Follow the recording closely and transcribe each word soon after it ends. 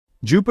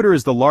Jupiter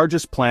is the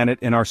largest planet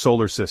in our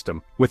solar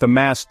system, with a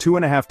mass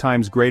 2.5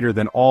 times greater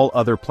than all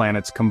other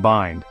planets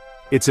combined.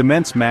 Its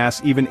immense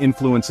mass even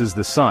influences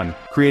the Sun,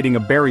 creating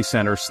a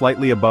barycenter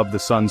slightly above the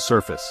Sun's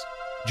surface.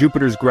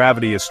 Jupiter's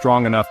gravity is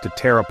strong enough to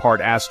tear apart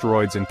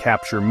asteroids and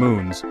capture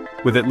moons,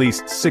 with at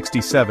least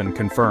 67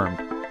 confirmed.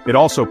 It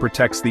also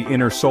protects the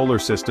inner solar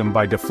system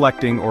by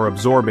deflecting or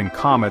absorbing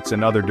comets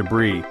and other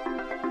debris.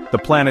 The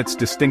planet's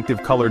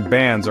distinctive colored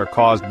bands are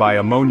caused by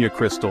ammonia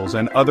crystals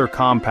and other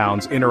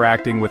compounds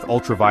interacting with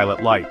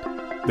ultraviolet light.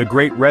 The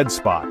Great Red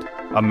Spot,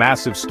 a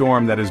massive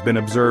storm that has been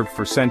observed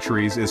for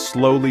centuries, is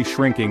slowly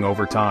shrinking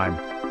over time.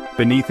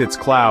 Beneath its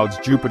clouds,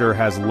 Jupiter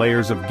has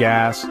layers of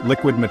gas,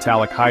 liquid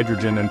metallic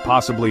hydrogen, and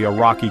possibly a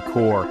rocky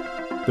core.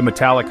 The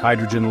metallic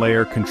hydrogen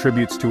layer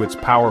contributes to its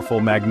powerful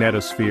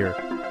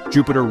magnetosphere.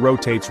 Jupiter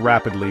rotates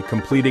rapidly,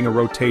 completing a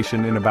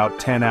rotation in about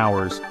 10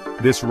 hours.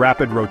 This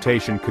rapid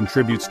rotation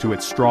contributes to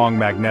its strong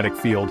magnetic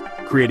field,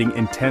 creating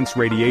intense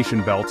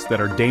radiation belts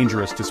that are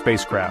dangerous to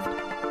spacecraft.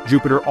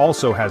 Jupiter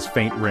also has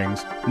faint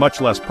rings,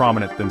 much less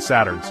prominent than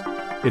Saturn's.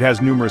 It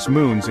has numerous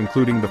moons,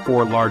 including the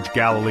 4 large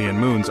Galilean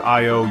moons: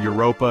 Io,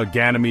 Europa,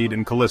 Ganymede,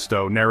 and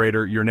Callisto.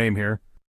 Narrator, your name here.